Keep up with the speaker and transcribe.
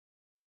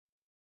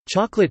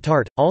Chocolate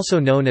tart,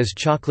 also known as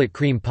chocolate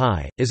cream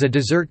pie, is a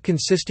dessert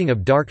consisting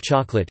of dark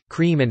chocolate,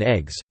 cream and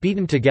eggs,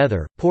 beaten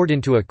together, poured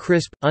into a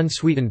crisp,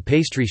 unsweetened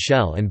pastry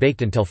shell and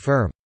baked until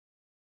firm.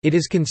 It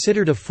is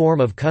considered a form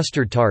of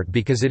custard tart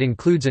because it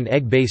includes an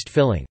egg-based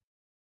filling.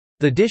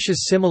 The dish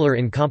is similar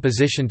in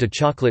composition to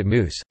chocolate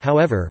mousse,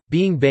 however,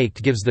 being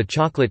baked gives the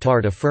chocolate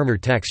tart a firmer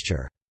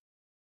texture.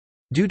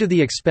 Due to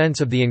the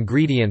expense of the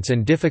ingredients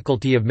and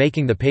difficulty of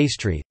making the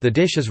pastry, the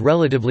dish is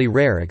relatively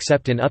rare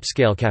except in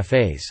upscale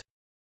cafes.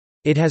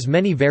 It has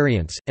many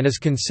variants, and is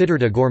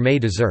considered a gourmet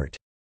dessert.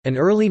 An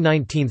early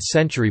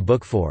 19th-century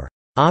book for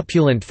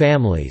opulent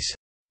families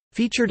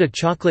featured a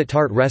chocolate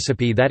tart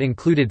recipe that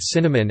included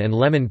cinnamon and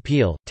lemon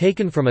peel,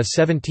 taken from a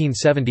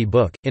 1770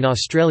 book. In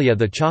Australia,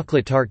 the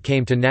chocolate tart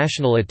came to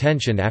national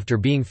attention after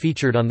being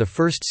featured on the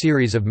first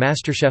series of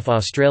MasterChef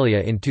Australia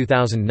in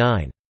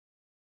 2009.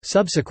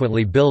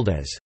 Subsequently billed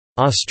as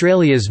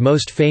Australia's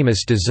most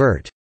famous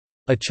dessert,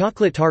 a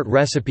chocolate tart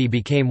recipe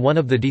became one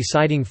of the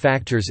deciding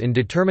factors in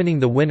determining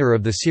the winner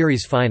of the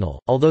series final,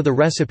 although the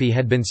recipe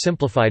had been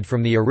simplified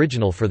from the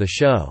original for the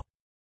show.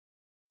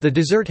 The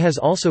dessert has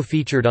also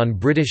featured on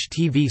British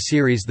TV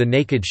series The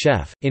Naked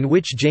Chef, in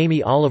which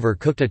Jamie Oliver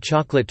cooked a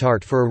chocolate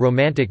tart for a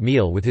romantic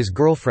meal with his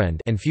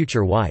girlfriend and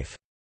future wife.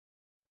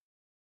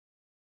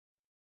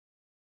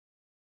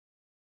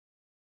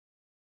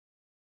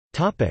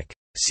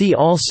 See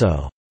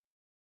also: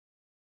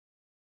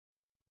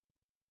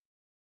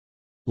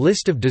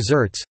 List of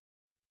desserts,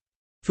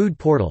 Food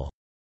portal.